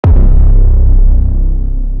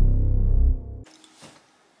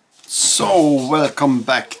So, welcome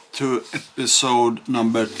back to episode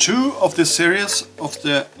number 2 of this series of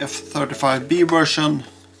the F-35B version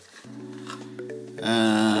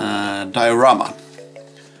diorama.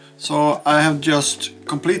 So I have just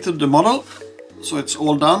completed the model, so it's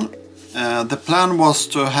all done. The plan was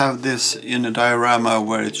to have this in a diorama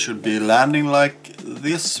where it should be landing like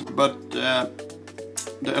this, but the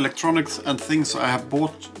electronics and things I have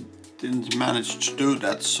bought didn't manage to do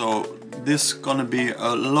that, so this is gonna be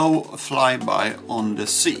a low flyby on the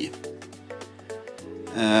sea.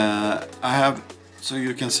 So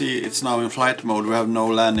you can see it's now in flight mode. We have no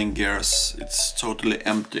landing gears, it's totally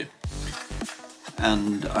empty.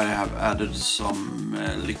 And I have added some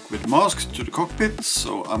liquid masks to the cockpit,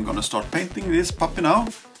 so I'm gonna start painting this puppy now.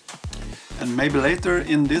 And maybe later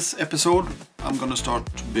in this episode I'm gonna start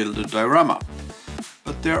to build a diorama.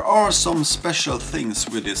 But there are some special things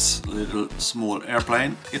with this little small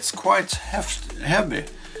airplane. It's quite heavy,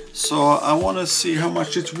 so I want to see how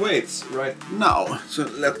much it weighs right now. So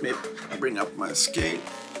let me bring up my scale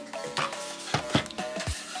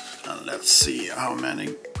and let's see how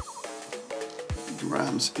many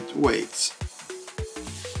grams it weighs.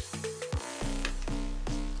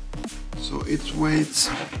 So it weighs,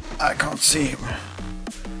 I can't see,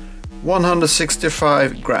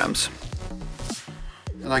 165 grams.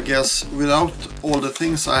 And I guess without all the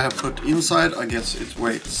things I have put inside, I guess it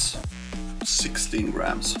weighs 16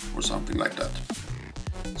 grams or something like that.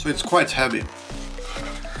 So it's quite heavy.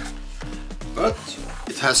 But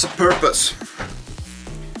it has a purpose.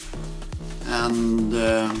 And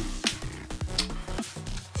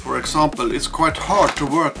for example, it's quite hard to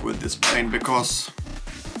work with this plane because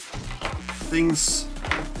things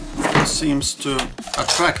seems to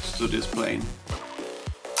attract to this plane.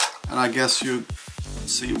 And I guess you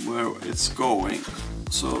see where it's going.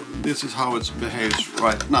 So this is how it behaves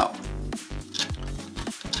right now.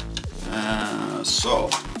 So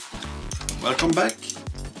welcome back.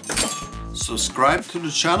 Subscribe to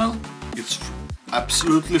the channel. It's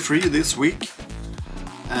absolutely free this week.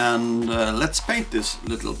 And let's paint this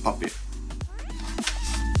little puppy.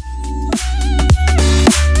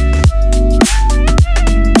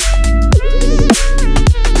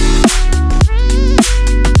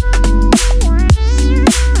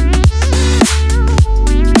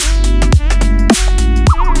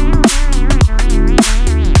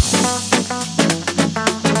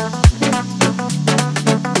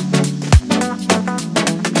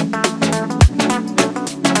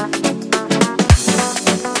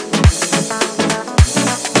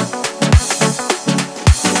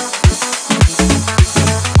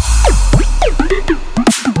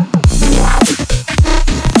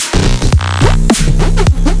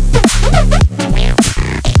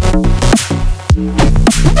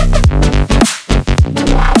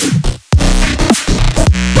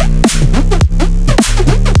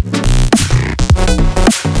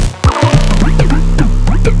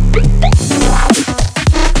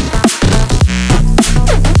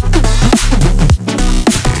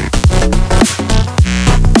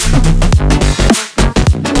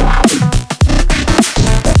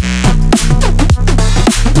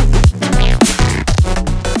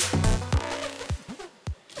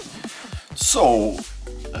 So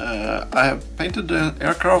I have painted the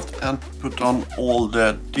aircraft and put on all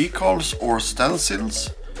the decals or stencils,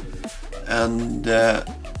 and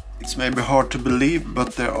it's maybe hard to believe,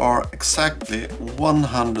 but there are exactly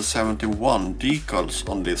 171 decals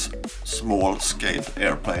on this small scale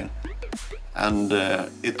airplane, and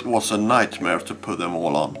it was a nightmare to put them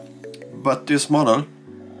all on. But this model,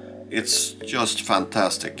 it's just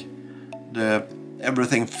fantastic.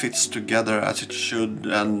 Everything fits together as it should,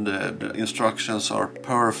 and the instructions are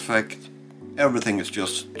perfect. Everything is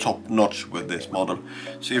just top notch with this model.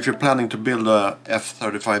 So if you're planning to build a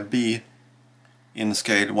F-35B in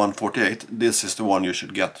scale 1/48, this is the one you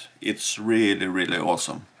should get. It's really, really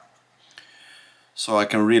awesome. So I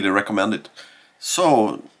can really recommend it.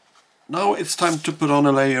 So now it's time to put on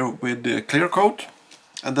a layer with the clear coat,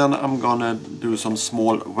 and then I'm gonna do some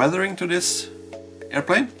small weathering to this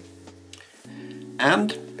airplane.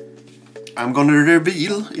 And I'm gonna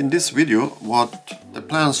reveal in this video what the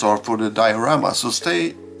plans are for the diorama, so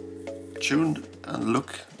stay tuned and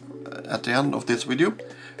look at the end of this video.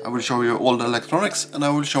 I will show you all the electronics, and I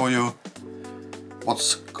will show you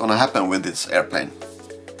what's gonna happen with this airplane.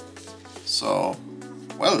 So,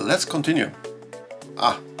 well, let's continue.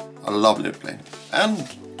 A lovely plane. And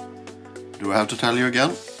do I have to tell you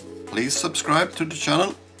again, please subscribe to the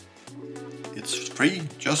channel. It's free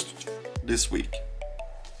just this week.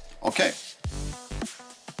 Okay.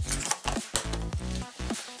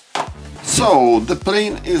 So the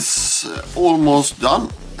plane is almost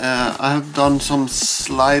done, I have done some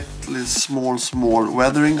slightly small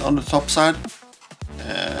weathering on the top side.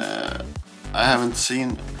 I haven't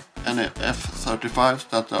seen any F-35s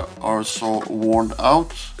that are so worn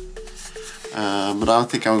out, but I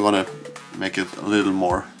think I'm gonna make it a little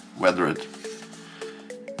more weathered.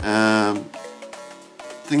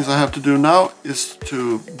 Things I have to do now is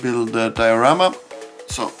to build the diorama,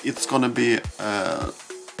 so it's gonna be a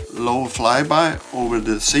low flyby over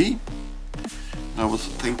the sea. I was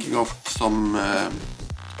thinking of some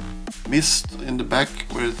mist in the back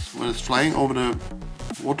when it's flying over the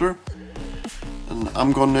water, and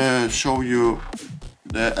I'm gonna show you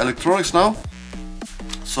the electronics now.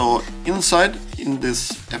 So inside in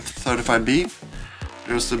this F-35B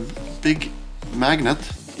there's a big magnet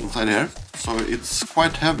inside here, so it's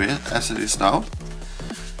quite heavy as it is now,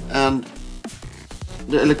 and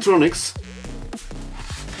the electronics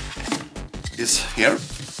is here.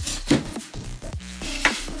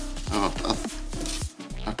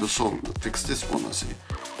 I have to fix this one, I see.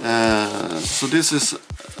 So this is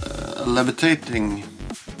a levitating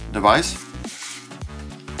device,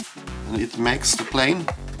 and it makes the plane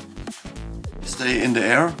stay in the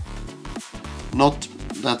air, not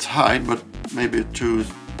that high, but maybe 2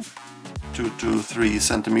 to 3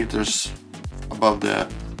 centimeters above the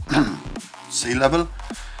sea level.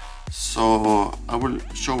 So I will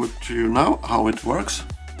show it to you now how it works.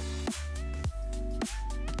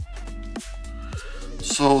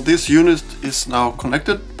 So this unit is now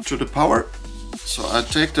connected to the power. So I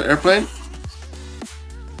take the airplane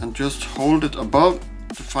and just hold it above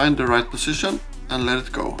to find the right position and let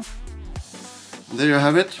it go. And there you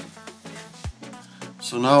have it.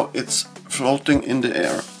 So now it's floating in the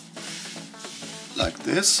air like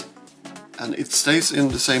this, and it stays in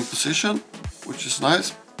the same position, which is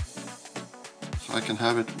nice. So I can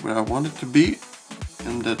have it where I want it to be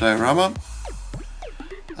in the diorama.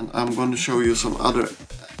 And I'm going to show you some other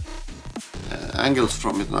angles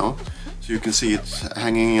from it now, so you can see it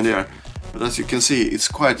hanging in there. But as you can see, it's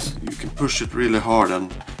quite, you can push it really hard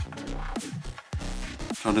and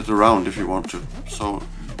turn it around if you want to. So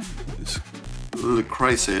it's really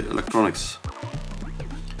crazy electronics.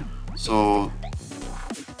 So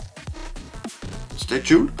stay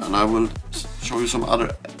tuned and I will show you some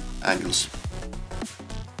other angles.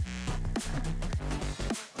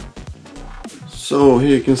 So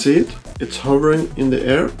here you can see it, it's hovering in the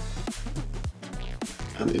air,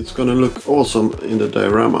 and it's gonna look awesome in the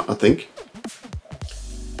diorama, I think.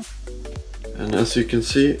 And as you can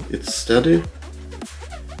see, it's steady,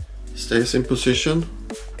 stays in position,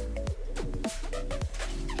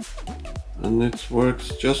 and it works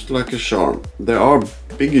just like a charm. There are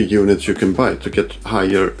bigger units you can buy to get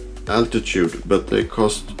higher altitude, but they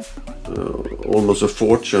cost almost a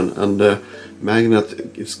fortune, and the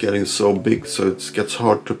magnet is getting so big so it gets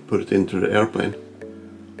hard to put it into the airplane.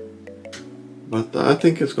 But I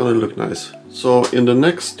think it's gonna look nice. So in the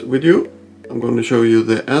next video I'm going to show you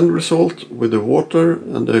the end result with the water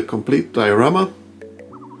and the complete diorama.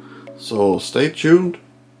 So stay tuned,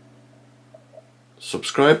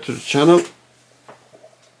 subscribe to the channel,